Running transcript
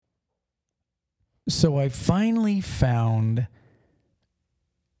So I finally found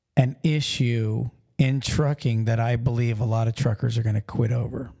an issue in trucking that I believe a lot of truckers are going to quit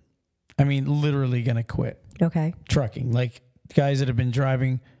over. I mean, literally going to quit. Okay. Trucking. Like guys that have been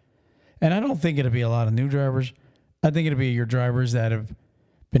driving, and I don't think it'll be a lot of new drivers. I think it'll be your drivers that have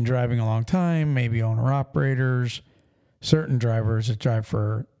been driving a long time, maybe owner-operators, certain drivers that drive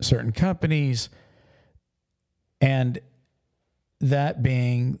for certain companies, and that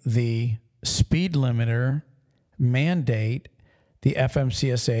being the speed limiter mandate, the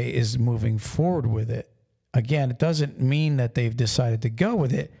FMCSA is moving forward with it. Again, it doesn't mean that they've decided to go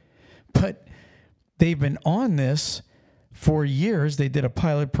with it, but they've been on this for years. They did a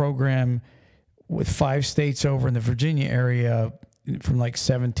pilot program with 5 states over in the Virginia area from like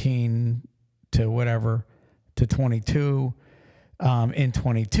 17 to whatever to 22. In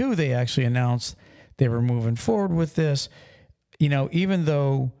 22, they actually announced they were moving forward with this. You know, even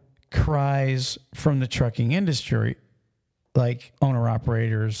though cries from the trucking industry, like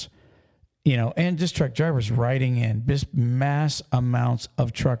owner-operators, you know, and just truck drivers writing in, just mass amounts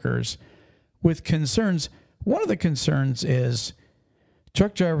of truckers with concerns. One of the concerns is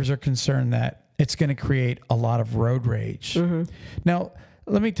truck drivers are concerned that it's going to create a lot of road rage. Mm-hmm. Now,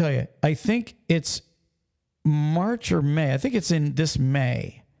 let me tell you, I think it's March or May. I think it's in this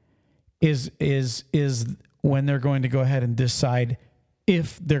May is when they're going to go ahead and decide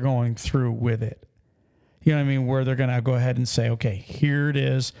if they're going through with it. You know what I mean? Where they're going to go ahead and say, okay, here it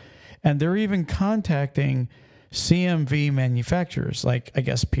is. And they're even contacting CMV manufacturers, like I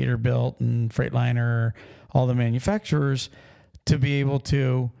guess Peterbilt and Freightliner, all the manufacturers, to be able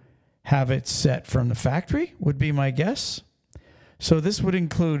to have it set from the factory, would be my guess. So this would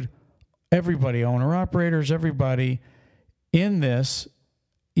include everybody, owner-operators, everybody in this.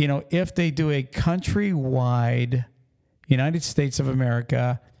 You know, if they do a countrywide United States of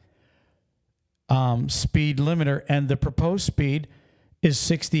America speed limiter, and the proposed speed is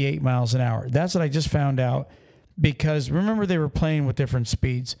 68 miles an hour. That's what I just found out, because remember they were playing with different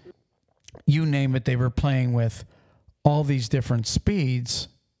speeds. You name it, they were playing with all these different speeds.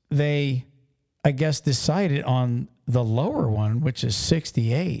 They, I guess, decided on the lower one, which is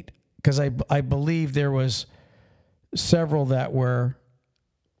 68, because I believe there was several that were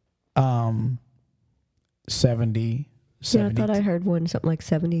 70. Yeah, I thought I heard one, something like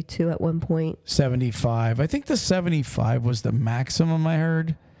 72 at one point. 75. I think the 75 was the maximum I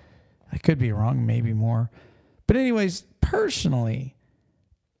heard. I could be wrong, maybe more. But anyways, personally,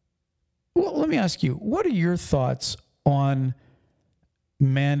 well, let me ask you, what are your thoughts on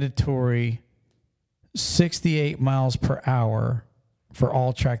mandatory 68 miles per hour for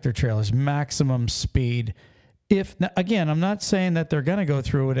all tractor trailers, maximum speed? If, again, I'm not saying that they're going to go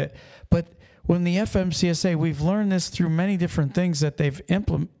through with it, but when the FMCSA, we've learned this through many different things that they've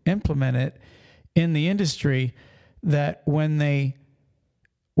implemented in the industry, that when they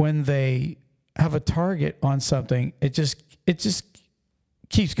have a target on something, it just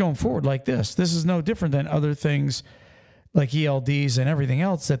keeps going forward like this. This is no different than other things like ELDs and everything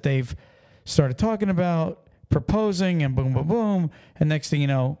else that they've started talking about, proposing, and boom, boom, boom, and next thing you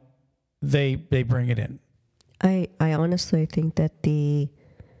know, they bring it in. I honestly think that the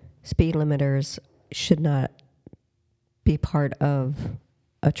speed limiters should not be part of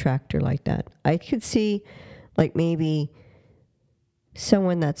a tractor like that. I could see, like, maybe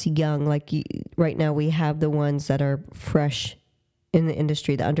someone that's young, like right now we have the ones that are fresh in the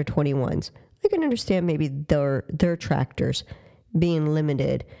industry, the under 21s. I can understand maybe their tractors being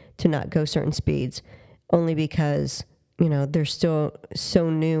limited to not go certain speeds, only because, you know, they're still so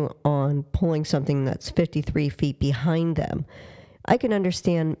new on pulling something that's 53 feet behind them. I can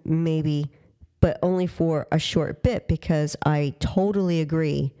understand maybe, but only for a short bit, because I totally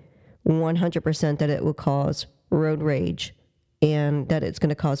agree 100% that it will cause road rage and that it's going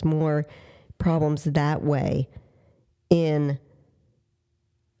to cause more problems that way on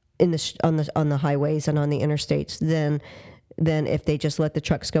the highways and on the interstates than if they just let the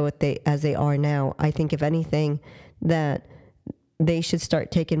trucks go as they are now. I think, if anything, that they should start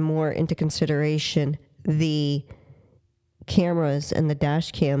taking more into consideration the cameras and the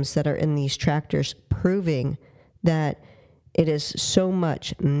dash cams that are in these tractors, proving that it is so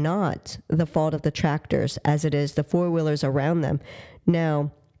much not the fault of the tractors as it is the four-wheelers around them.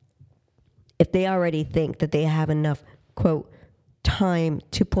 Now, if they already think that they have enough, quote, time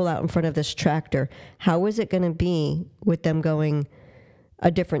to pull out in front of this tractor, how is it going to be with them going a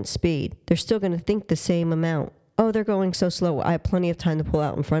different speed? They're still going to think the same amount. Oh, they're going so slow, I have plenty of time to pull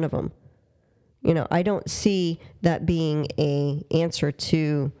out in front of them. You know, I don't see that being a answer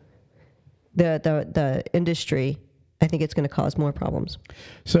to the industry. I think it's going to cause more problems.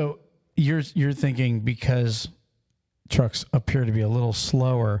 So you're thinking because trucks appear to be a little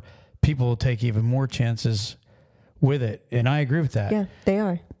slower, people will take even more chances with it. And I agree with that. Yeah, they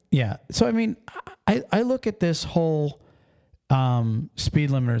are. Yeah. So, I mean, I look at this whole speed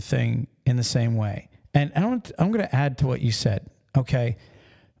limiter thing in the same way. And I'm going to add to what you said. Okay.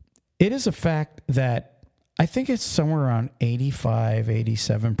 It is a fact that I think it's somewhere around 85,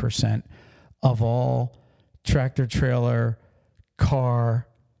 87% of all tractor trailer, car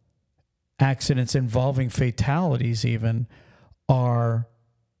accidents involving fatalities even are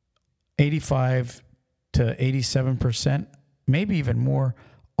 85 to 87%, maybe even more,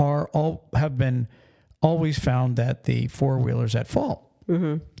 have been always found that the four-wheeler's at fault.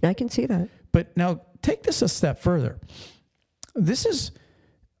 Mm-hmm. I can see that. But now take this a step further. This is,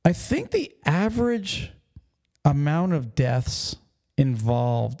 I think, the average amount of deaths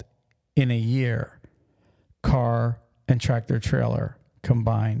involved in a year, car and tractor trailer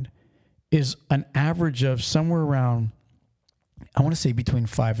combined, is an average of somewhere around, I want to say between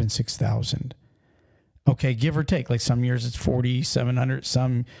 5,000 and 6,000. Okay, give or take. Like some years it's 4,700,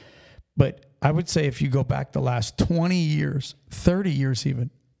 some. But I would say if you go back the last 20 years, 30 years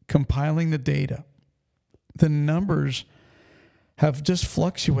even, compiling the data, the numbers have just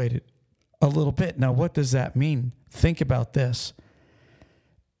fluctuated a little bit. Now, what does that mean? Think about this.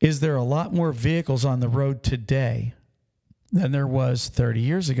 Is there a lot more vehicles on the road today than there was 30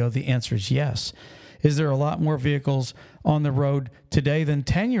 years ago? The answer is yes. Is there a lot more vehicles on the road today than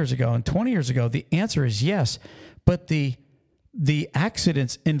 10 years ago and 20 years ago? The answer is yes. But the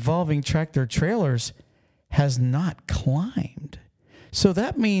accidents involving tractor trailers has not climbed. So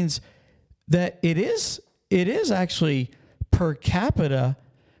that means that it is actually per capita,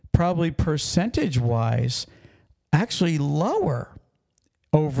 probably percentage-wise, actually lower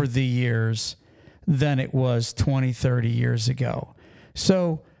over the years than it was 20, 30 years ago.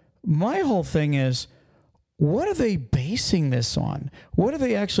 So my whole thing is, what are they basing this on? What are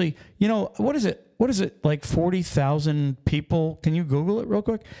they actually, what is it? What is it, like 40,000 people? Can you Google it real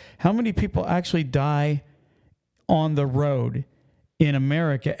quick? How many people actually die on the road in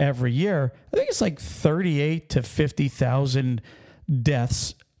America every year? I think it's like 38 to 50,000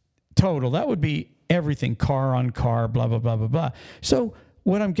 deaths total. That would be everything, car on car, blah, blah, blah, blah, blah. So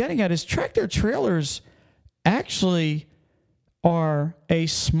what I'm getting at is tractor trailers actually are a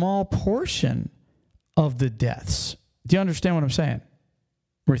small portion of the deaths. Do you understand what I'm saying,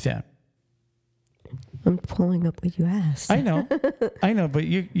 Ruthann? I'm pulling up what you asked. I know, but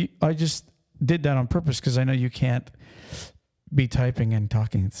I just did that on purpose because I know you can't be typing and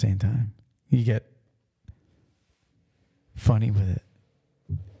talking at the same time. You get funny with it.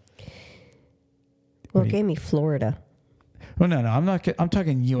 Well, it gave me Florida. Well, no, I'm not. I'm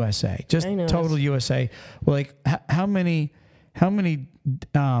talking USA, just total USA. Well, like how many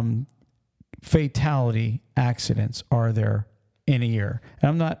fatality accidents are there in a year? And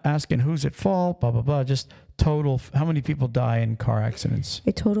I'm not asking who's at fault, blah, blah, blah, just total. How many people die in car accidents?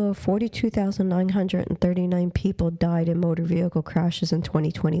 A total of 42,939 people died in motor vehicle crashes in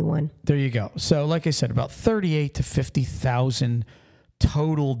 2021. There you go. So like I said, about 38 to 50,000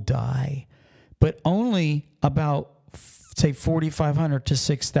 total die, but only about, say, 4,500 to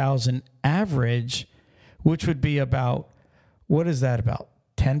 6,000 average, which would be about, what is that, about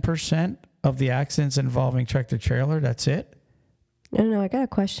 10% of the accidents involving tractor trailer? That's it? No, I got a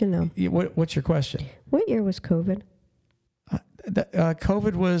question though. What's your question? What year was COVID?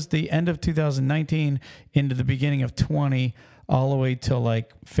 COVID was the end of 2019 into the beginning of 20, all the way till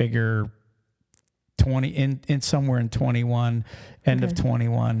like figure 20 in somewhere in 21, end of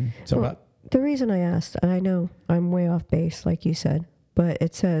 21. So well, the reason I asked, and I know I'm way off base, like you said, but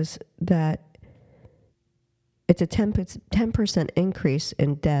it says that it's a 10% increase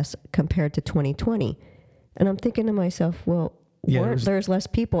in deaths compared to 2020. And I'm thinking to myself, well, there's less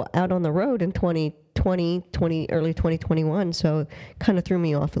people out on the road in 2020, early 2021. So kind of threw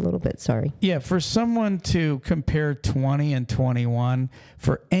me off a little bit. Sorry. Yeah. For someone to compare 20 and 21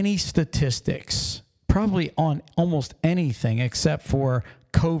 for any statistics, probably on almost anything except for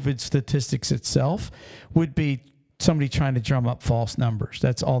COVID statistics itself, would be somebody trying to drum up false numbers.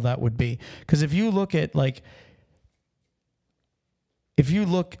 That's all that would be. Because if you look at if you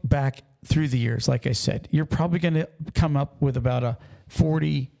look back through the years, like I said, you're probably going to come up with about a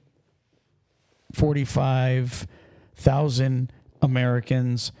 45,000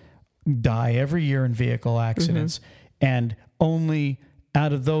 Americans die every year in vehicle accidents. Mm-hmm. And only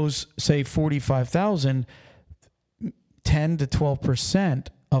out of those, say 45,000, 10 to 12%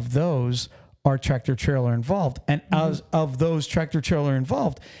 of those are tractor trailer involved. And as of those tractor trailer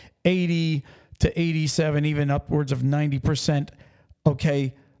involved, 80 to 87, even upwards of 90%,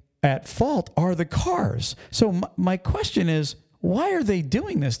 at fault are the cars. So my question is, why are they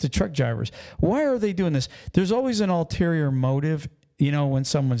doing this to truck drivers? Why are they doing this? There's always an ulterior motive, when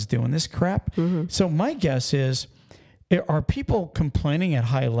someone's doing this crap. Mm-hmm. So my guess is, are people complaining at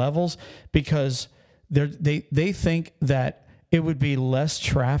high levels because they think that it would be less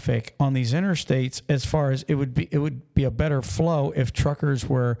traffic on these interstates, as far as it would be a better flow if truckers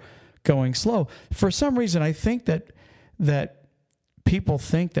were going slow. For some reason, I think that people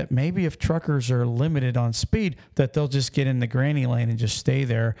think that maybe if truckers are limited on speed, that they'll just get in the granny lane and just stay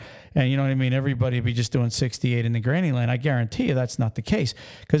there. And you know what I mean? Everybody would be just doing 68 in the granny lane. I guarantee you that's not the case.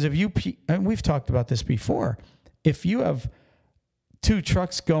 Because and we've talked about this before, if you have two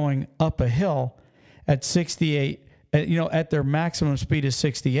trucks going up a hill at 68, at their maximum speed is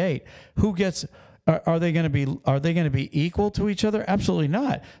 68, who gets? Are they going to be equal to each other? Absolutely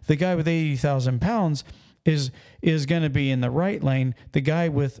not. The guy with 80,000 pounds is going to be in the right lane. The guy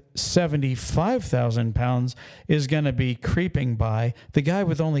with 75,000 pounds is going to be creeping by. The guy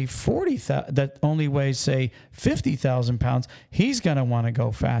with only 40,000, that only weighs, say, 50,000 pounds, he's going to want to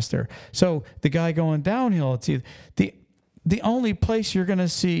go faster. So the guy going downhill, it's the only place you're going to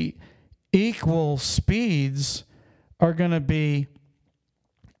see equal speeds are going to be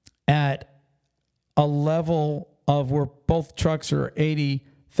at a level of where both trucks are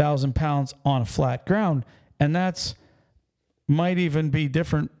 80,000 pounds on a flat ground. And that's might even be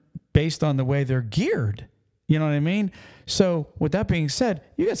different based on the way they're geared. You know what I mean? So with that being said,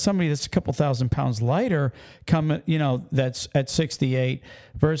 you got somebody that's a couple thousand pounds lighter coming, that's at 68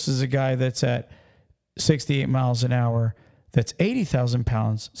 versus a guy that's at 68 miles an hour that's 80,000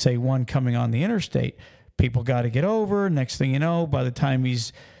 pounds, say one coming on the interstate. People got to get over. Next thing you know, by the time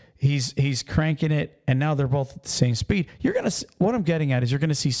he's cranking it, and now they're both at the same speed. What I'm getting at is you're going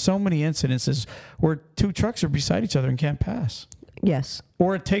to see so many incidences where two trucks are beside each other and can't pass. Yes.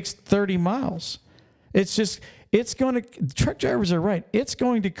 Or it takes 30 miles. Truck drivers are right. It's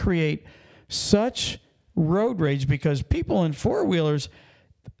going to create such road rage because people in four-wheelers,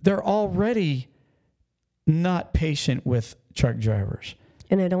 they're already not patient with truck drivers.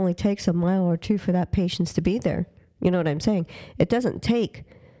 And it only takes a mile or two for that patience to be there. You know what I'm saying? It doesn't take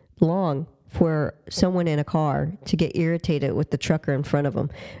long for someone in a car to get irritated with the trucker in front of them.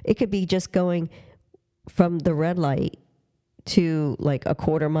 It could be just going from the red light to like a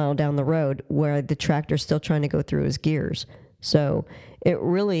quarter mile down the road where the tractor's still trying to go through his gears. So it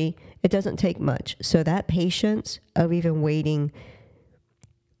doesn't take much. So that patience of even waiting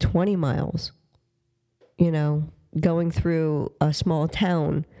 20 miles, going through a small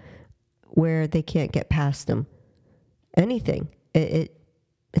town where they can't get past them, anything,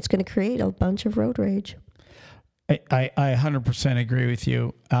 it's going to create a bunch of road rage. I 100% agree with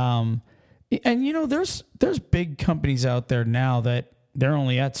you. And there's big companies out there now that they're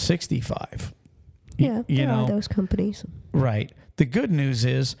only at 65. Yeah, there are those companies. Right. The good news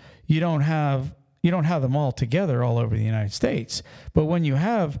is you don't have them all together all over the United States. But when you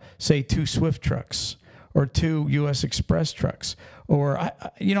have, say, 2 Swift trucks or 2 U.S. Express trucks, or I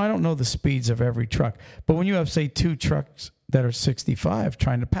don't know the speeds of every truck, but when you have, say, 2 trucks that are 65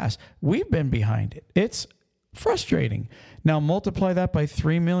 trying to pass, we've been behind it. It's frustrating. Now multiply that by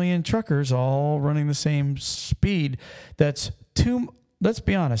 3 million truckers all running the same speed. That's let's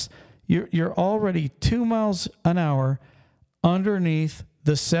be honest, you're already 2 miles an hour underneath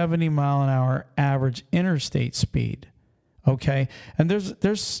the 70 mile an hour average interstate speed. Okay. And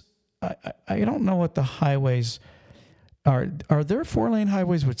there's I don't know what the highways are there 4-lane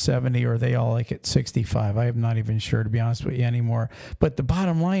highways with 70, or are they all like at 65? I am not even sure, to be honest with you, anymore. But the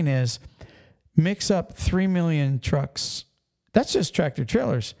bottom line is, mix up 3 million trucks. That's just tractor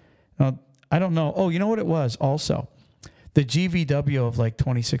trailers. Now, I don't know. Oh, you know what it was also? The GVW of like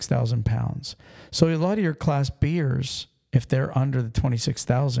 26,000 pounds. So a lot of your Class B'ers, if they're under the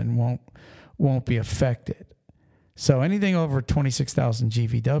 26,000, won't be affected. So anything over 26,000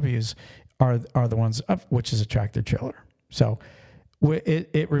 GVWs are the ones up, which is a tractor trailer. So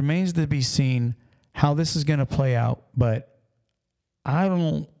it remains to be seen how this is going to play out. But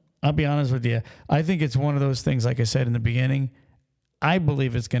I'll be honest with you. I think it's one of those things, like I said in the beginning, I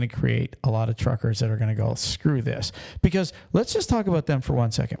believe it's going to create a lot of truckers that are going to go, screw this. Because let's just talk about them for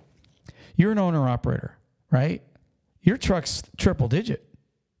 1 second. You're an owner-operator, right? Your truck's triple digit.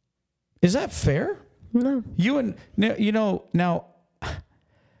 Is that fair? No. Now,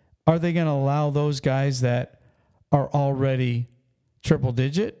 are they going to allow those guys that are already triple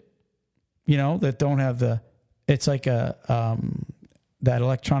digit, that don't have it's like that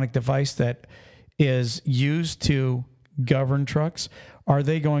electronic device that is used to govern trucks? Are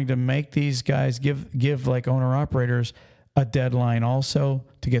they going to make these guys give like owner operators a deadline also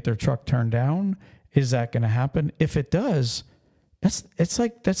to get their truck turned down? Is that going to happen? If it does, that's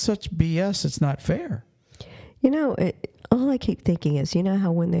such BS. It's not fair. All I keep thinking is,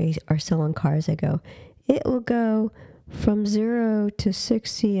 how when they are selling cars, they go, it will go from 0 to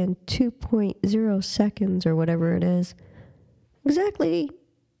 60 in 2.0 seconds or whatever it is. Exactly.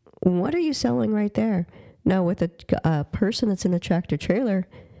 What are you selling right there? Now, with a person that's in a tractor trailer,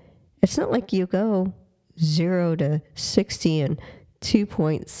 it's not like you go 0 to 60 in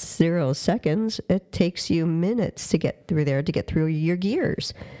 2.0 seconds. It takes you minutes to get through there, to get through your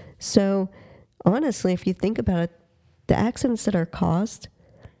gears. So, honestly, if you think about it, the accidents that are caused,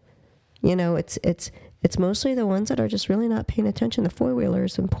 it's mostly the ones that are just really not paying attention, the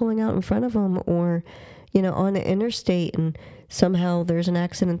four-wheelers, and pulling out in front of them, or, on the interstate, and somehow there's an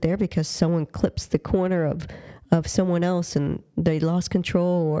accident there because someone clips the corner of someone else and they lost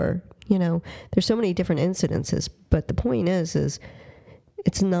control, or, there's so many different incidences. But the point is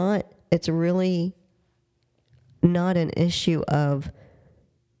it's really not an issue of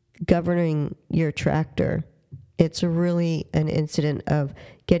governing your tractor. It's really an incident of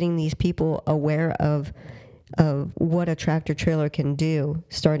getting these people aware of what a tractor trailer can do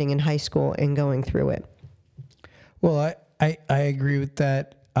starting in high school and going through it. Well, I agree with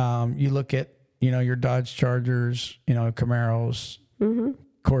that. You look at, your Dodge Chargers, Camaros, mm-hmm.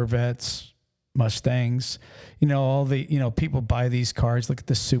 Corvettes, Mustangs, all the, people buy these cars. Look at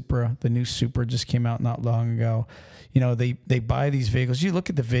the Supra. The new Supra just came out not long ago. They buy these vehicles. You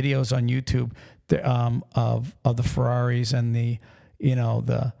look at the videos on YouTube of the Ferraris and the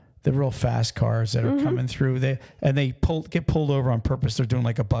real fast cars that are mm-hmm. coming through. They get pulled over on purpose. They're doing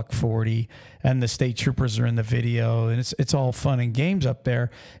like $140, and the state troopers are in the video, and it's all fun and games up there.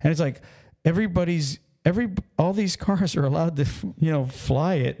 And it's like all these cars are allowed to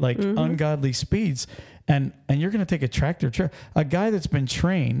fly at like mm-hmm. ungodly speeds, and you're going to take a a guy that's been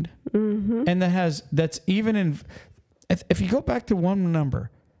trained mm-hmm. and that's even in. If you go back to one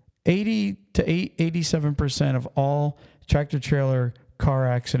number, 80 to 87% of all tractor trailer car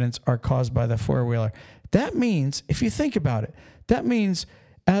accidents are caused by the four-wheeler. That means, if you think about it, that means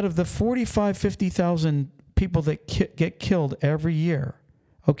out of the 50,000 people that get killed every year,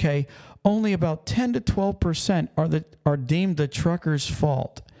 okay, only about 10 to 12% are deemed the trucker's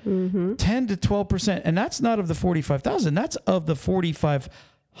fault. Mm-hmm. 10 to 12%, and that's not of the 45,000. That's of the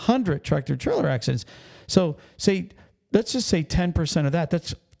 4,500 tractor trailer accidents. So let's just say 10% of that.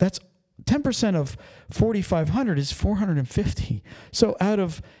 That's 10% of 4,500 is 450. So out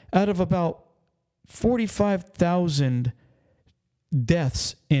of about 45,000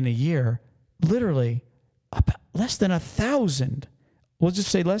 deaths in a year, literally about less than 1,000. We'll just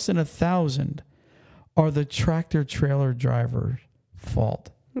say less than 1,000 are the tractor trailer driver's fault.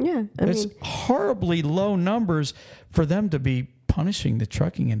 Yeah, it's horribly low numbers for them to be punishing the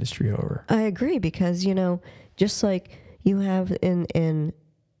trucking industry over. I agree, because just like you have in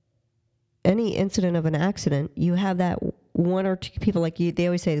any incident of an accident, you have that one or two people, like they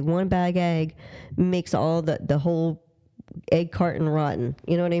always say, one bag egg makes all the whole egg carton rotten.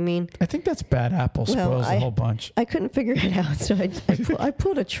 You know what I mean? I think that's bad apple spoils the whole bunch. I couldn't figure it out, so I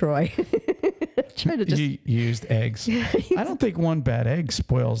pulled a Troy. You used eggs. I don't think one bad egg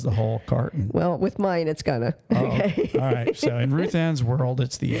spoils the whole carton. Well, with mine, it's gonna. Okay. All right. So in Ruthann's world,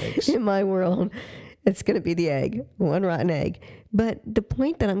 it's the eggs. In my world, it's going to be the egg, one rotten egg. But the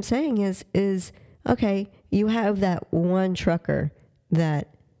point that I'm saying is, okay, you have that one trucker that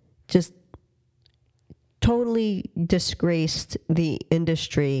just totally disgraced the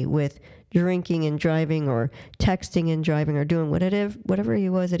industry with drinking and driving, or texting and driving, or doing whatever he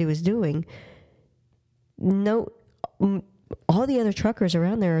was that he was doing. No, all the other truckers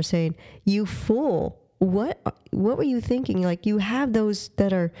around there are saying, "You fool! What were you thinking?" Like, you have those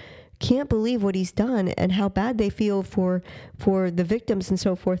that can't believe what he's done and how bad they feel for the victims and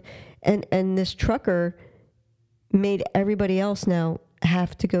so forth. And this trucker made everybody else now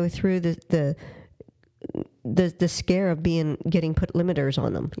have to go through the scare of getting put limiters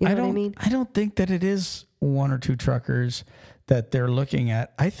on them. You know what I mean? I don't think that it is one or two truckers that they're looking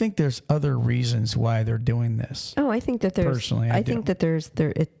at. I think there's other reasons why they're doing this. Oh, I think that there's. Personally, I think that there's.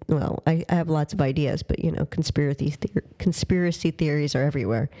 Well, I have lots of ideas, but conspiracy theories are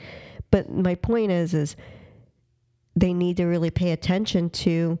everywhere. But my point is they need to really pay attention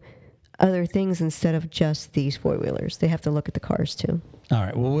to other things instead of just these four-wheelers. They have to look at the cars too. All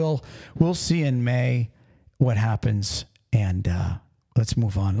right. Well, we'll see in May what happens, and let's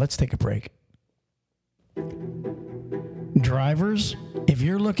move on. Let's take a break. Drivers, if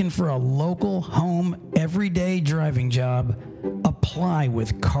you're looking for a local, home, everyday driving job, apply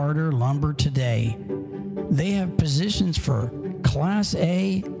with Carter Lumber today. They have positions for Class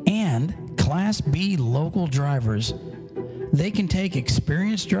A and Class B local drivers. They can take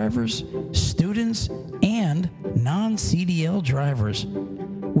experienced drivers, students, and non-CDL drivers.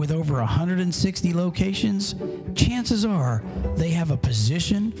 With over 160 locations, chances are they have a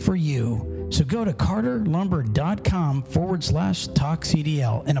position for you. So go to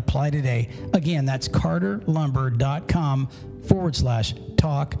carterlumber.com/talkcdl and apply today. Again, that's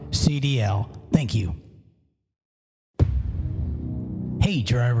carterlumber.com/talkcdl. Thank you. Hey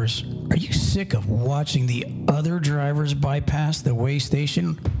drivers, are you sick of watching the other drivers bypass the weigh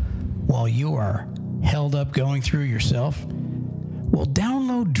station while you are held up going through yourself? Well,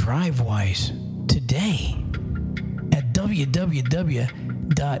 download Drivewyze today at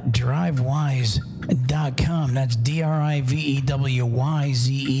www.drivewyze.com. That's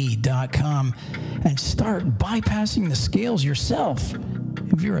DRIVEWYZE.com, and start bypassing the scales yourself.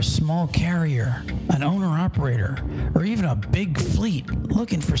 If you're a small carrier, an owner-operator, or even a big fleet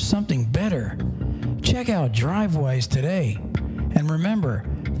looking for something better, check out Drivewyze today. And remember,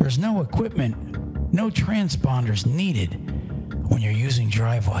 there's no equipment, no transponders needed when you're using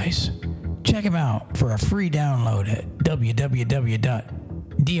Drivewyze. Check them out for a free download at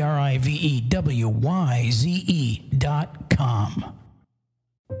www.drivewyze.com.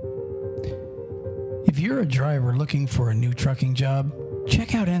 If you're a driver looking for a new trucking job,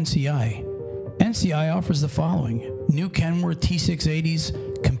 check out NCI. NCI offers the following: new Kenworth T680s,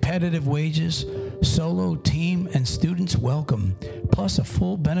 competitive wages, solo, team, and students welcome, plus a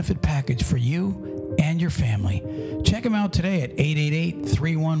full benefit package for you and your family. Check them out today at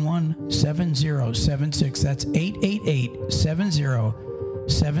 888-311-7076. That's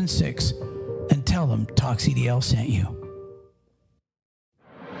 888-7076. And tell them Talk CDL sent you.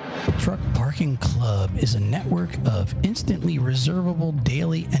 Truck Parking Club is a network of instantly reservable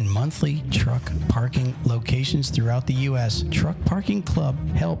daily and monthly truck parking locations throughout the U.S. Truck Parking Club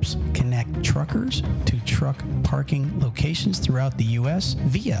helps connect truckers to truck parking locations throughout the U.S.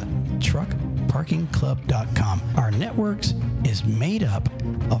 via truckparkingclub.com. Our networks is made up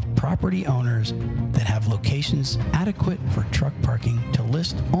of property owners that have locations adequate for truck parking to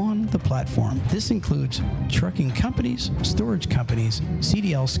list on the platform. This includes trucking companies, storage companies,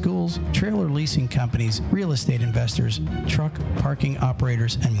 CDL schools, trailer leasing companies, real estate investors, truck parking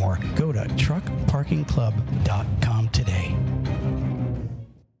operators, and more. Go to truckparkingclub.com today.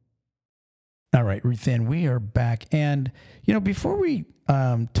 All right, Ruthann, we are back. And, before we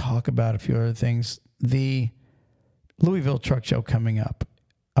talk about a few other things, the Louisville Truck Show coming up,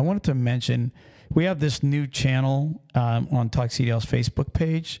 I wanted to mention we have this new channel on Talk CDL's Facebook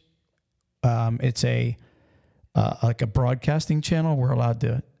page. It's like a broadcasting channel. We're allowed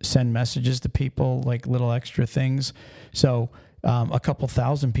to send messages to people, like little extra things. So a couple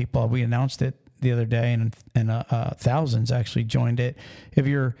thousand people, we announced it the other day, and thousands actually joined it. If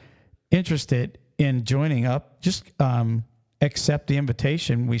you're interested in joining up, just accept the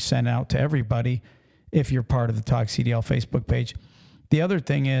invitation we sent out to everybody if you're part of the Talk CDL Facebook page. The other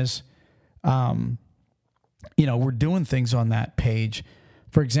thing is, we're doing things on that page.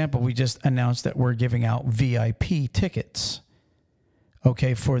 For example, we just announced that we're giving out VIP tickets,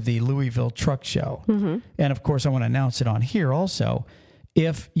 for the Louisville Truck Show. Mm-hmm. And, of course, I want to announce it on here also.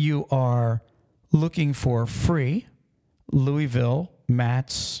 If you are looking for free Louisville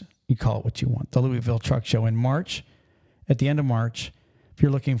Mats, you call it what you want, the Louisville Truck Show in March, at the end of March, if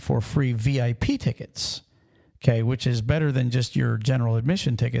you're looking for free VIP tickets, which is better than just your general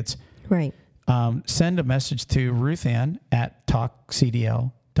admission tickets. Right. Send a message to Ruthann at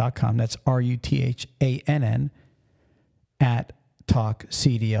talkcdl.com. That's RUTHANN at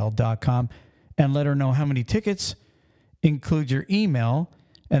talkcdl.com, and let her know how many tickets, include your email,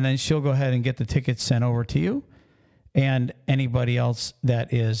 and then she'll go ahead and get the tickets sent over to you. And anybody else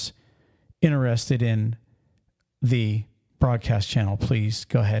that is interested in the broadcast channel, please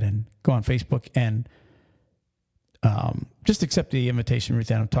go ahead and go on Facebook and just accept the invitation,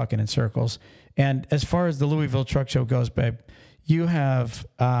 Ruthann. I'm talking in circles. And as far as the Louisville Truck Show goes, babe, you have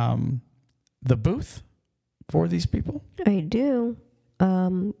the booth for these people? I do.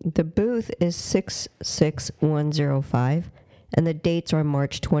 The booth is 66105, and the dates are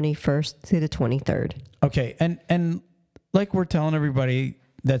March 21st through the 23rd. Okay, and like we're telling everybody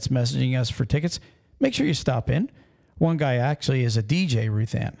that's messaging us for tickets, make sure you stop in. One guy actually is a DJ,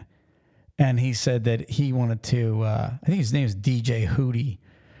 Ruthann. And he said that he wanted to, I think his name is DJ Hootie,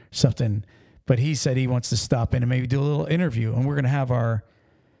 something. But he said he wants to stop in and maybe do a little interview. And we're going to have our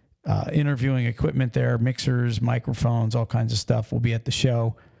interviewing equipment there, mixers, microphones, all kinds of stuff will be at the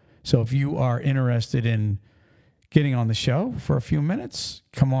show. So if you are interested in getting on the show for a few minutes,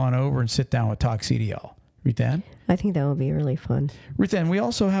 come on over and sit down with Talk CDL. Ruthann? I think that would be really fun. Ruthann, we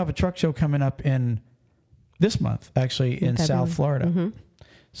also have a truck show coming up in this month, actually, in South Florida. Mm-hmm.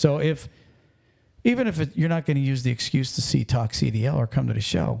 So even if you're not going to use the excuse to see Talk CDL or come to the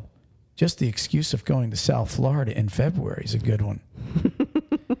show, just the excuse of going to South Florida in February is a good one.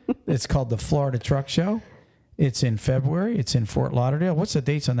 It's called the Florida Truck Show. It's in February. It's in Fort Lauderdale. What's the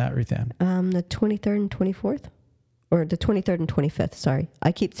dates on that, Ruthann? The 23rd and 24th? Or the 23rd and 25th, sorry.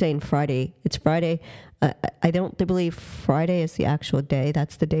 I keep saying Friday. It's Friday. I don't believe Friday is the actual day.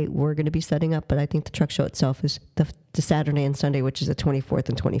 That's the date we're going to be setting up, but I think the truck show itself is the Saturday and Sunday, which is the 24th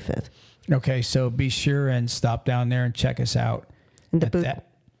and 25th. Okay, so be sure and stop down there and check us out. And the booth,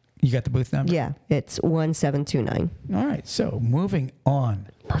 you got the booth number? Yeah, it's 1729. All right, so moving on.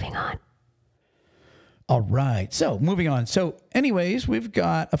 All right, so moving on. So anyways, we've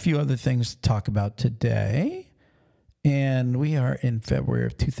got a few other things to talk about today. And we are in February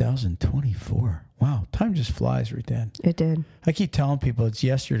of 2024. Wow, time just flies, Ruthann. It did. I keep telling people it's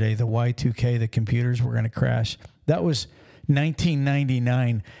yesterday, the Y2K, the computers were going to crash. That was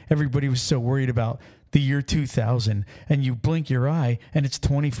 1999. Everybody was so worried about the year 2000. And you blink your eye, and it's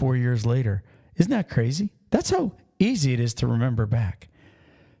 24 years later. Isn't that crazy? That's how easy it is to remember back.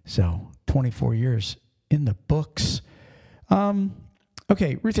 So 24 years in the books. Okay,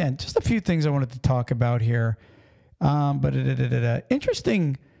 Ruthann, just a few things I wanted to talk about here.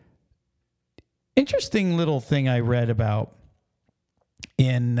 Interesting little thing I read about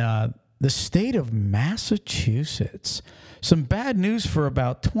in the state of Massachusetts. Some bad news for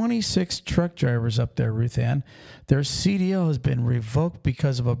about 26 truck drivers up there, Ruthann. Their CDL has been revoked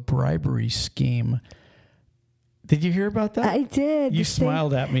because of a bribery scheme. Did you hear about that? I did. You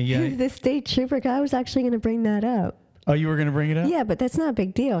smiled at me. Yeah. The state trooper guy, I was actually going to bring that up. Oh, you were going to bring it up? Yeah, but that's not a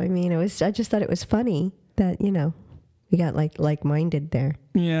big deal. I mean, I just thought it was funny that, we got like-minded there.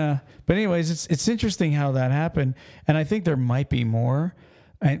 Yeah. But anyways, it's interesting how that happened. And I think there might be more.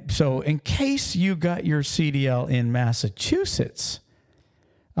 And so in case you got your CDL in Massachusetts,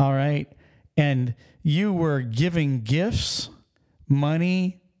 all right, and you were giving gifts,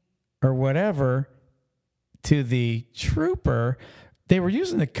 money, or whatever to the trooper, they were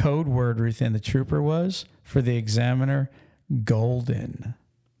using the code word within the trooper was for the examiner, golden.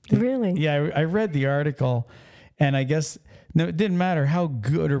 Really? Yeah, I read the article. And I guess it didn't matter how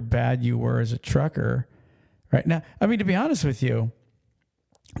good or bad you were as a trucker. Right now, I mean, to be honest with you,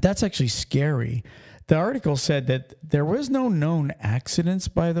 that's actually scary. The article said that there was no known accidents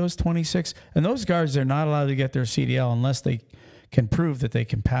by those 26. And those guards are not allowed to get their CDL unless they can prove that they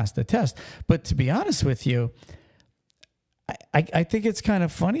can pass the test. But to be honest with you, I think it's kind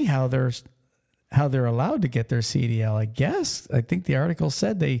of funny how they're allowed to get their CDL. I guess. I think the article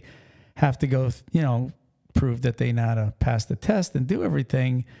said they have to go, prove that they know how to pass the test and do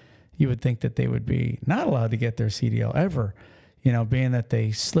everything. You would think that they would be not allowed to get their CDL ever, being that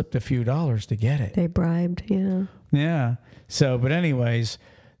they slipped a few dollars to get it. They bribed, yeah. Yeah. So, but anyways,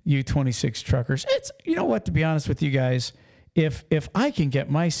 you 26 truckers, it's, what, to be honest with you guys, if I can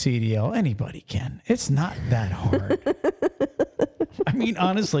get my CDL, anybody can. It's not that hard. I mean,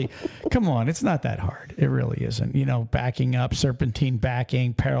 honestly, come on. It's not that hard. It really isn't. Backing up, serpentine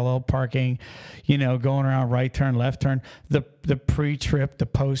backing, parallel parking, going around right turn, left turn, the pre-trip, the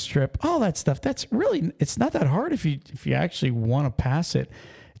post-trip, all that stuff. That's really, it's not that hard if you actually want to pass it.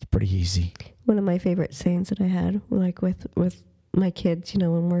 It's pretty easy. One of my favorite sayings that I had, like with my kids,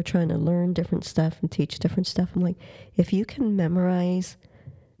 when we're trying to learn different stuff and teach different stuff, I'm like, if you can memorize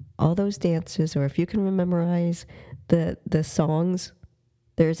all those dances, or if you can memorize the songs,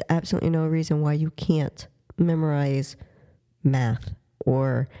 there's absolutely no reason why you can't memorize math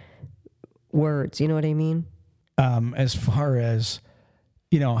or words. You know what I mean? As far as,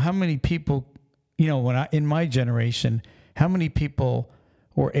 how many people, in my generation, how many people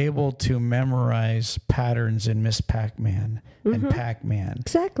were able to memorize patterns in Miss Pac-Man and Pac-Man.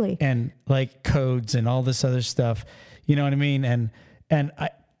 Exactly. And like codes and all this other stuff. You know what I mean? And I,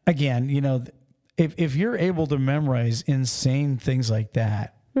 again, if you're able to memorize insane things like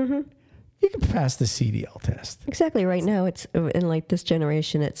that, you can pass the CDL test. Exactly. Right now, it's in like this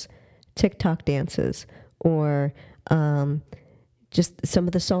generation, it's TikTok dances or just some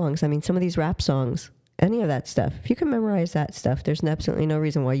of the songs. I mean, some of these rap songs, any of that stuff. If you can memorize that stuff, there's absolutely no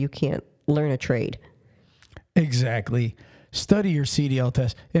reason why you can't learn a trade. Exactly. Study your CDL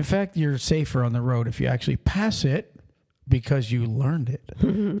test. In fact, you're safer on the road if you actually pass it because you learned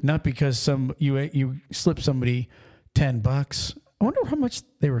it, not because you slipped somebody $10. I wonder how much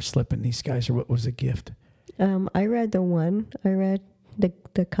they were slipping, these guys, or what was the gift. I read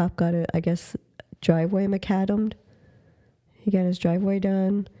the cop got I guess, driveway macadammed. He got his driveway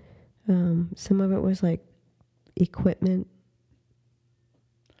done. Some of it was like equipment.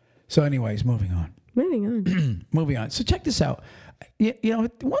 So anyways, moving on. Moving on. So check this out. You know,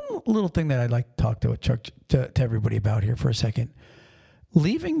 one little thing that I'd like to talk to everybody about here for a second.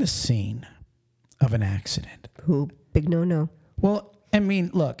 Leaving the scene of an accident. Big no-no. Well, I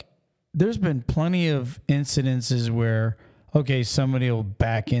mean, look, there's been plenty of incidences where, okay, somebody will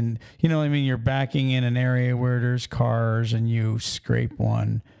back in, you know what I mean? You're backing in an area where there's cars and you scrape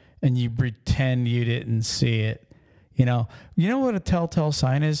one and you pretend you didn't see it. You know what a telltale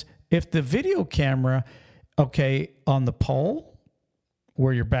sign is? If the video camera, okay, on the pole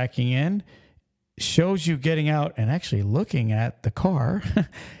where you're backing in shows you getting out and actually looking at the car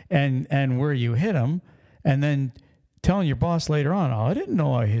and where you hit them, and then telling your boss later on, oh, I didn't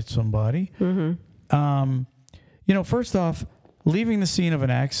know I hit somebody. Mm-hmm. You know, first off, leaving the scene of an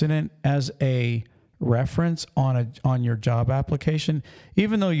accident as a reference on your job application,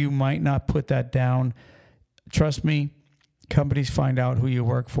 even though you might not put that down, trust me, companies find out who you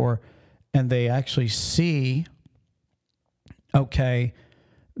work for and they actually see, okay,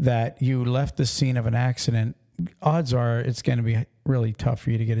 that you left the scene of an accident. Odds are it's going to be really tough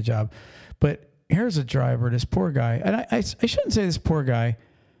for you to get a job. But here's a driver, this poor guy, and I shouldn't say this poor guy,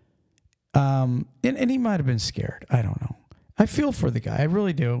 and he might have been scared. I don't know. I feel for the guy. I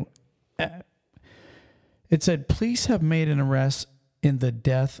really do. It said, police have made an arrest in the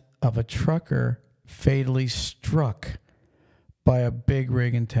death of a trucker fatally struck by a big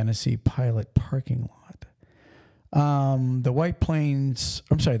rig in Tennessee pilot parking lot. The White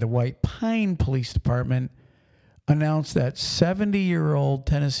Pine Police Department announced that 70-year-old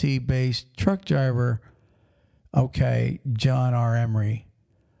Tennessee-based truck driver, John R. Emery,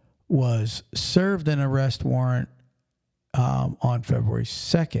 was served an arrest warrant on February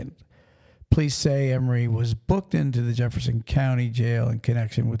 2nd. Police say Emery was booked into the Jefferson County Jail in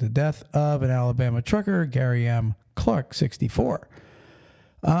connection with the death of an Alabama trucker, Gary M. Clark, 64.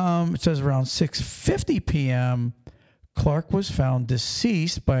 It says around 6:50 p.m., Clark was found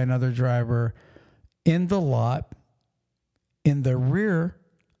deceased by another driver in the lot in the rear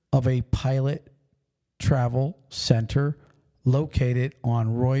of a Pilot Travel Center located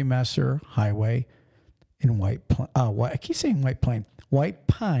on Roy Messer Highway in White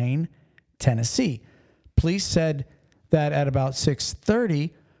Pine, Tennessee. Police said that at about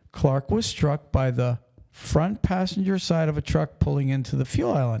 6:30, Clark was struck by the front passenger side of a truck pulling into the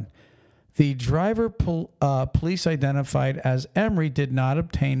fuel island. The driver police identified as Emery did not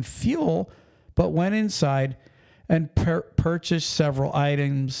obtain fuel, but went inside and purchased several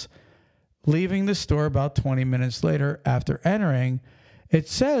items, leaving the store about 20 minutes later after entering. It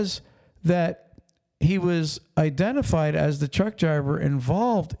says that he was identified as the truck driver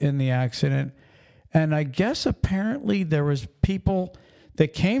involved in the accident, and I guess apparently there was people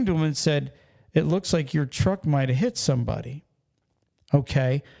that came to him and said, it looks like your truck might have hit somebody.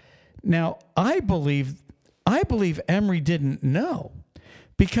 Okay. Now, I believe Emery didn't know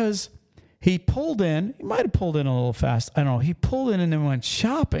because he pulled in. He might have pulled in a little fast. I don't know. He pulled in and then went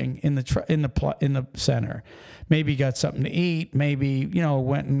shopping in the center. Maybe got something to eat. Maybe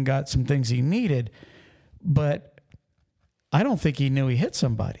went and got some things he needed. But I don't think he knew he hit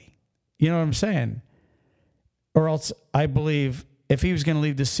somebody. You know what I'm saying? Or else I believe if he was going to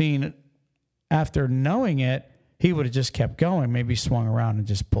leave the scene after knowing it, he would have just kept going, maybe swung around and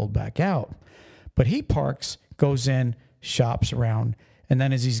just pulled back out. But he parks, goes in, shops around, and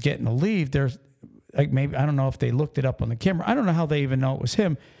then as he's getting to leave, there's maybe, I don't know if they looked it up on the camera. I don't know how they even know it was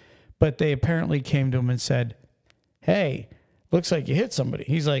him, but they apparently came to him and said, hey, looks like you hit somebody.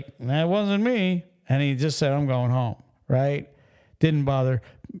 He's like, that wasn't me. And he just said, I'm going home, right? Didn't bother.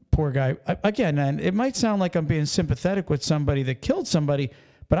 Poor guy. Again, and it might sound like I'm being sympathetic with somebody that killed somebody,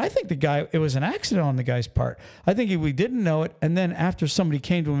 but I think it was an accident on the guy's part. I think we didn't know it. And then after somebody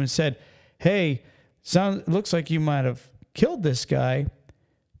came to him and said, hey, looks like you might have killed this guy,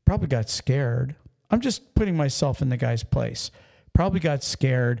 probably got scared. I'm just putting myself in the guy's place. Probably got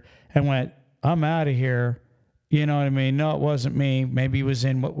scared and went, I'm out of here. You know what I mean? No, it wasn't me. Maybe he was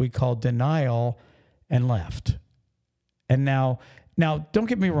in what we call denial and left. And now, don't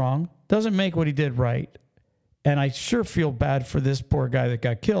get me wrong. Doesn't make what he did right. And I sure feel bad for this poor guy that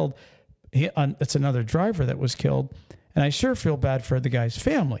got killed. It's another driver that was killed. And I sure feel bad for the guy's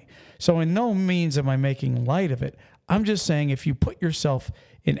family. So in no means am I making light of it. I'm just saying if you put yourself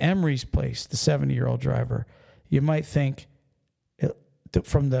in Emery's place, the 70-year-old driver, you might think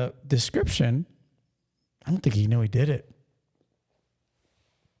from the description, I don't think he knew he did it.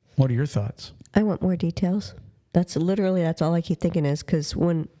 What are your thoughts? I want more details. That's all I keep thinking is because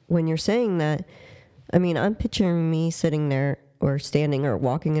when you're saying that, I mean, I'm picturing me sitting there or standing or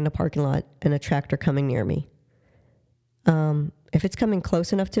walking in a parking lot and a tractor coming near me. If it's coming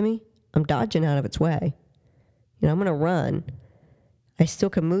close enough to me, I'm dodging out of its way. You know, I'm going to run. I still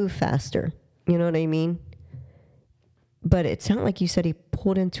can move faster. You know what I mean? But it sounded like you said he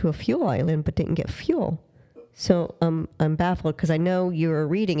pulled into a fuel island but didn't get fuel. So I'm baffled because I know you were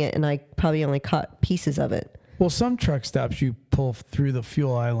reading it and I probably only caught pieces of it. Well, some truck stops you pull through the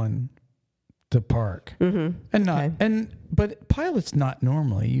fuel island to park, but Pilot's not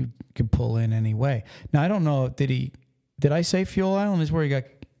normally. You can pull in anyway. Now I don't know. Did I say fuel island is where he got?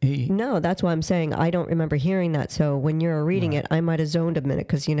 No, that's why I'm saying I don't remember hearing that. So when you're reading it, I might have zoned a minute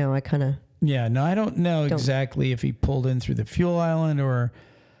because I kind of. Yeah, no, I don't know exactly if he pulled in through the fuel island or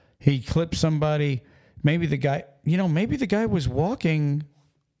he clipped somebody. Maybe the guy was walking.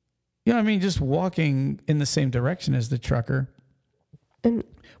 You know what I mean? Just walking in the same direction as the trucker. And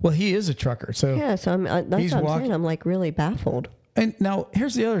well, he is a trucker, so yeah. So that's what I'm saying. I'm like really baffled. And now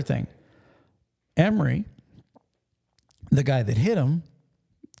here's the other thing. Emery, the guy that hit him,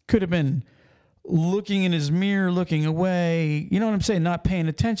 could have been looking in his mirror, looking away. You know what I'm saying? Not paying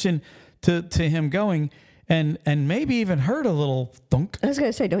attention to him going, and maybe even heard a little thunk. I was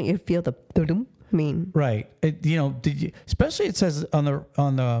gonna say, don't you feel the thudum? I mean, right. Did you? Especially it says on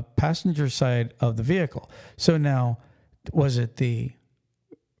the passenger side of the vehicle. So now, was it the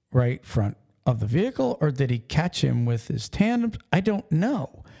right front of the vehicle, or did he catch him with his tandem? I don't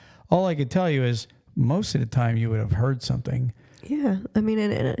know. All I could tell you is most of the time you would have heard something. Yeah, I mean,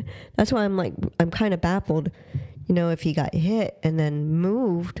 and that's why I'm kind of baffled. If he got hit and then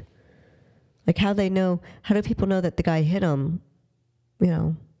moved, like how do people know that the guy hit him,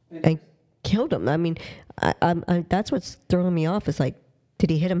 and killed him? I mean, I that's what's throwing me off. Is like,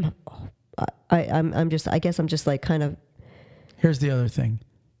 did he hit him? I guess I'm just like kind of. Here's the other thing,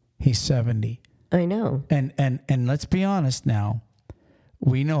 he's 70. I know. And let's be honest now,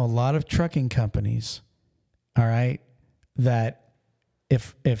 we know a lot of trucking companies, all right, that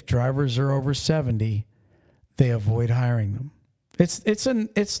if drivers are over 70, they avoid hiring them.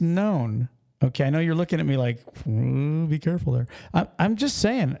 It's known. Okay, I know you're looking at me like, be careful there. I'm just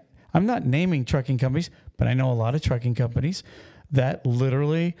saying. I'm not naming trucking companies, but I know a lot of trucking companies that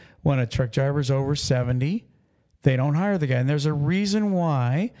literally, when a truck driver's over 70, they don't hire the guy. And there's a reason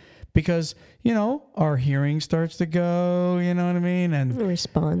why, because, our hearing starts to go, you know what I mean? And the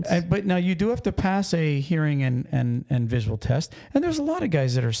response. But now you do have to pass a hearing and visual test. And there's a lot of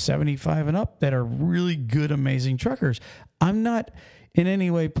guys that are 75 and up that are really good, amazing truckers. I'm not in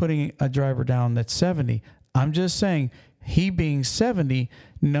any way putting a driver down that's 70. I'm just saying, he being 70,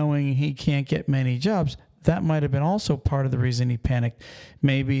 knowing he can't get many jobs, that might have been also part of the reason he panicked.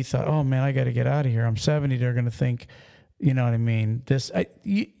 Maybe he thought, oh man, I got to get out of here. I'm 70. They're going to think, you know what I mean?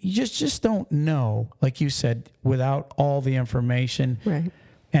 You just don't know, like you said, without all the information. Right.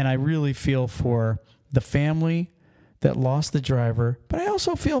 And I really feel for the family that lost the driver, but I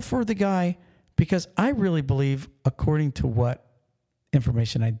also feel for the guy because I really believe, according to what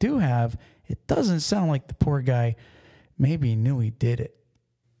information I do have, it doesn't sound like the poor guy maybe he knew he did it.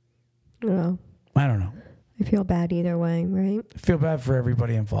 Well, I don't know. I feel bad either way, right? I feel bad for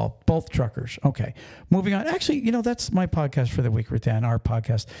everybody involved, both truckers. Okay, moving on. Actually, that's my podcast for the week, Ruthann, our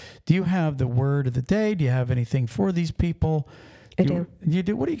podcast. Do you have the word of the day? Do you have anything for these people? I do. You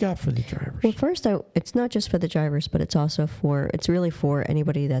do? What do you got for the drivers? Well, first, it's not just for the drivers, but it's also it's really for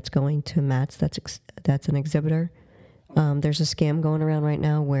anybody that's going to MATS that's an exhibitor. There's a scam going around right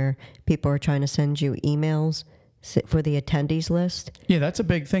now where people are trying to send you emails for the attendees list. Yeah, that's a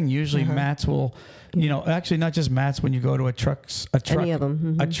big thing. Usually MATS will, actually not just MATS, when you go to a Any of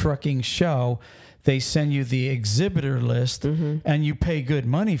them. a trucking show, they send you the exhibitor list and you pay good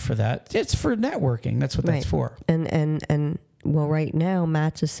money for that. It's for networking. That's what that's for. And well, right now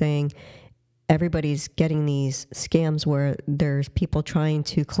MATS is saying everybody's getting these scams where there's people trying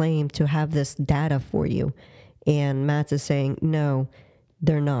to claim to have this data for you. And MATS is saying, no,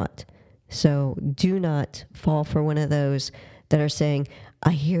 they're not. So do not fall for one of those that are saying,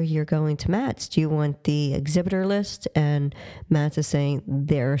 I hear you're going to MATS. Do you want the exhibitor list? And MATS is saying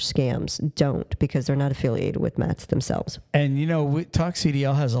they're scams. Don't, because they're not affiliated with MATS themselves. And, Talk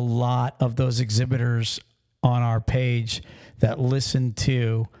CDL has a lot of those exhibitors on our page that listen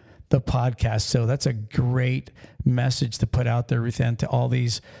to the podcast. So that's a great message to put out there, Ruthann, to all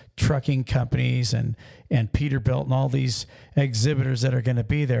these trucking companies and Peterbilt and all these exhibitors that are going to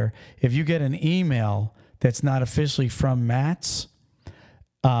be there. If you get an email that's not officially from MATS,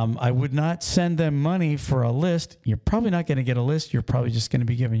 I would not send them money for a list. You're probably not going to get a list. You're probably just going to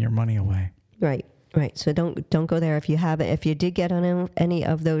be giving your money away. Right. So don't go there. If you did get on any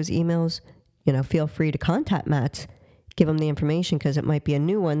of those emails, feel free to contact MATS, give them the information, because it might be a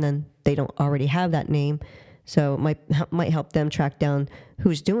new one. Then they don't already have that name. So it might help them track down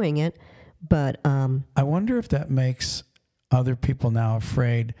who's doing it. But I wonder if that makes other people now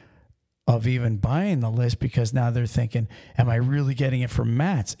afraid of even buying the list, because now they're thinking, am I really getting it from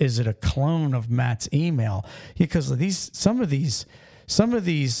Matt's? Is it a clone of Matt's email? Because some of these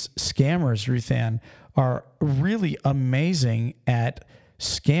scammers, Ruthann, are really amazing at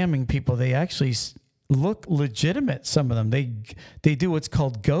scamming people. They actually look legitimate. Some of them, they do what's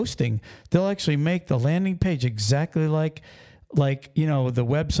called ghosting. They'll actually make the landing page exactly like the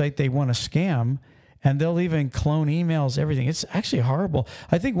website they want to scam, and they'll even clone emails, everything. It's actually horrible.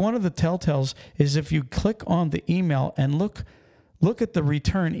 I think one of the telltales is if you click on the email and look at the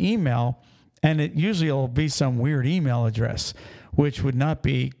return email, and it usually will be some weird email address, which would not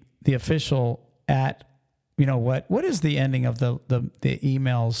be the official at, what is the ending of the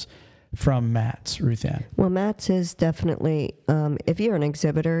emails from Matt's, Ruthann? Well, Matt's is definitely, if you're an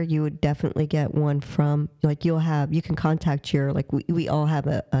exhibitor, you would definitely get one from, you can contact we all have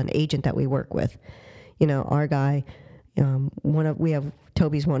an agent that we work with. Our guy, we have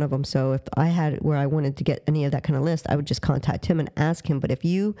Toby's one of them. So if I had where I wanted to get any of that kind of list, I would just contact him and ask him. But if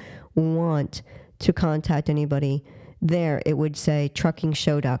you want to contact anybody there, it would say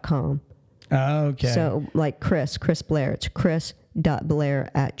truckingshow.com. Okay. So like Chris Blair, it's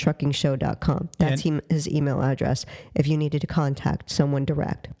chris.blair@truckingshow.com. That's his email address if you needed to contact someone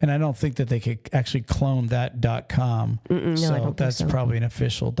direct. And I don't think that they could actually clone that .com. No, so I don't that's think so. probably an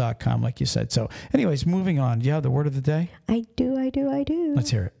official .com, like you said. So anyways, moving on. Do you have the word of the day? I do. Let's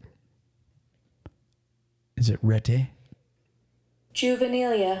hear it. Is it rete?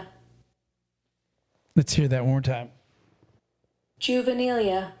 Juvenilia. Let's hear that one more time.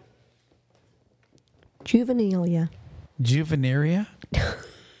 Juvenilia. Juvenilia. Juvenaria?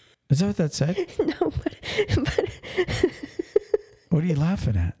 Is that what that said? No, but What are you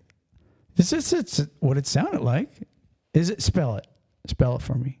laughing at? This is what it sounded like. Is it? Spell it. Spell it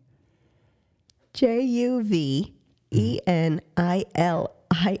for me. Juvenilia.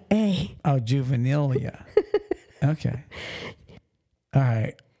 Oh, juvenilia. Okay. All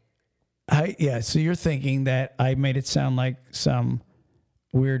right. So you're thinking that I made it sound like some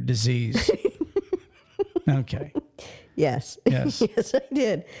weird disease. Okay. Yes. Yes. Yes, I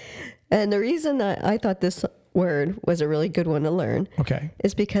did. And the reason that I thought this word was a really good one to learn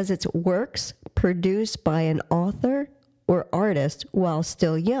is because it's works produced by an author or artist while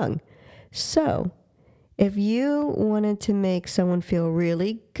still young. So if you wanted to make someone feel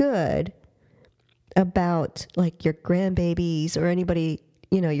really good about your grandbabies or anybody,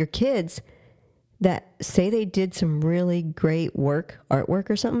 your kids that say they did some really great artwork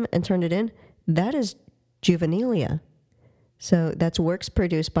or something and turned it in, that is juvenilia. So that's works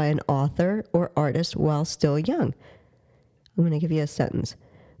produced by an author or artist while still young. I'm going to give you a sentence.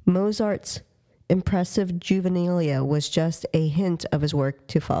 Mozart's impressive juvenilia was just a hint of his work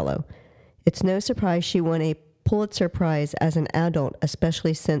to follow. It's no surprise she won a Pulitzer Prize as an adult,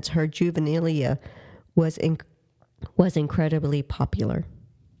 especially since her juvenilia was incredibly popular.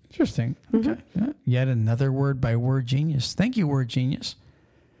 Interesting. Okay. Yeah. Yet another word by Word Genius. Thank you, Word Genius.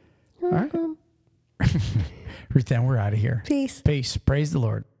 All right. Ruthann, we're out of here. Peace. Peace. Praise the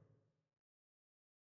Lord.